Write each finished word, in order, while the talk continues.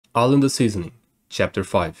All in the Seasoning, Chapter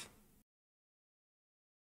 5.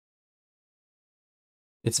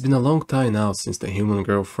 It's been a long time now since the human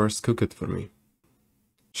girl first cooked for me.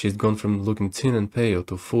 She's gone from looking thin and pale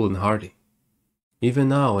to full and hearty. Even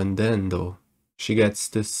now and then, though, she gets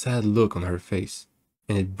this sad look on her face,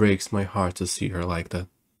 and it breaks my heart to see her like that.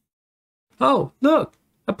 Oh, look!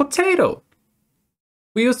 A potato!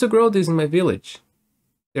 We used to grow these in my village.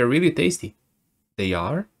 They're really tasty. They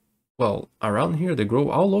are? Well, around here they grow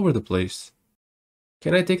all over the place.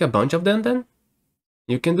 Can I take a bunch of them then?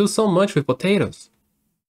 You can do so much with potatoes.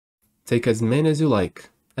 Take as many as you like.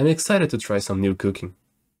 I'm excited to try some new cooking.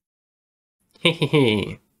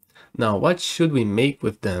 Hehehe. Now what should we make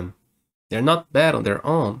with them? They're not bad on their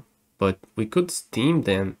own, but we could steam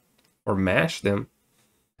them or mash them.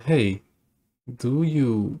 Hey, do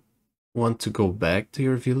you want to go back to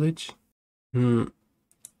your village?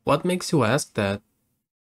 What makes you ask that?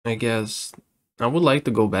 I guess I would like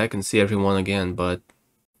to go back and see everyone again, but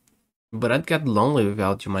I'd get lonely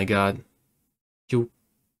without you, my god. You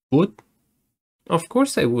would? Of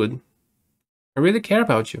course I would. I really care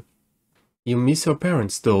about you. You miss your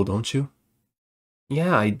parents though, don't you?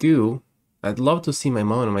 Yeah, I do. I'd love to see my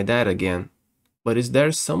mom and my dad again. But is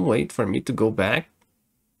there some way for me to go back?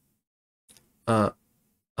 I'm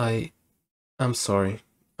sorry.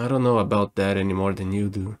 I don't know about that any more than you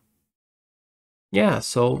do. Yeah,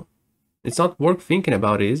 so it's not worth thinking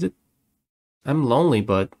about, is it? I'm lonely,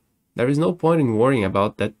 but there is no point in worrying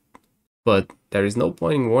about that. Unless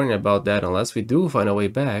we do find a way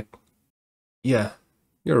back. Yeah,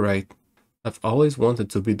 you're right. I've always wanted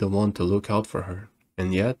to be the one to look out for her.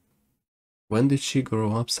 And yet, when did she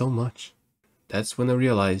grow up so much? That's when I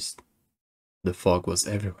realized the fog was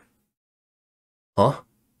everywhere. Huh?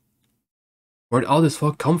 Where'd all this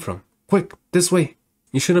fog come from? Quick, this way!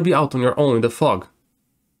 You shouldn't be out on your own in the fog.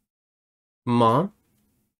 Mom?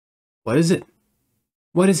 What is it?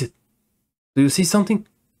 What is it? Do you see something?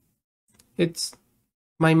 It's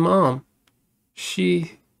my mom. She's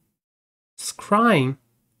crying.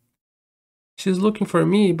 She's looking for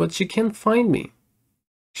me, but she can't find me.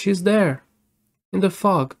 She's there, in the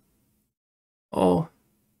fog. Oh,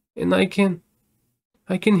 and I can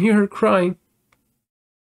hear her crying.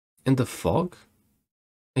 In the fog?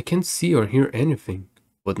 I can't see or hear anything,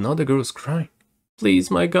 but now the girl is crying.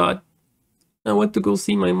 Please, my God, I want to go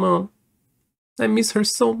see my mom. I miss her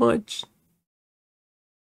so much.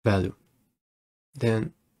 Value.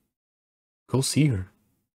 Then, go see her.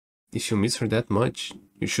 If you miss her that much,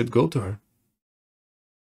 you should go to her.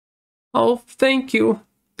 Oh, thank you.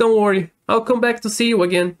 Don't worry, I'll come back to see you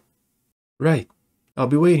again. Right, I'll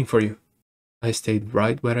be waiting for you. I stayed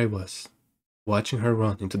right where I was, watching her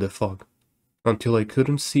run into the fog, until I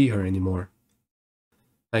couldn't see her anymore.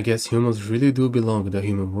 I guess humans really do belong in the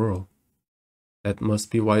human world. That must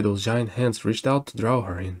be why those giant hands reached out to draw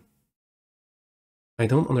her in. I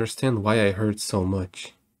don't understand why I hurt so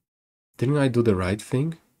much. Didn't I do the right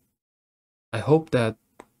thing? I hope that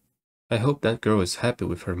girl is happy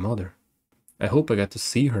with her mother. I hope I get to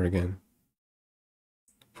see her again.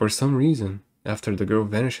 For some reason, after the girl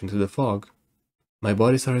vanished into the fog, my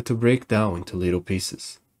body started to break down into little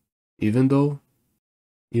pieces, even though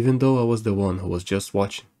I was the one who was just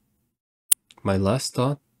watching. My last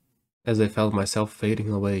thought, as I felt myself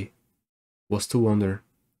fading away, was to wonder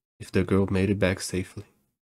if the girl made it back safely.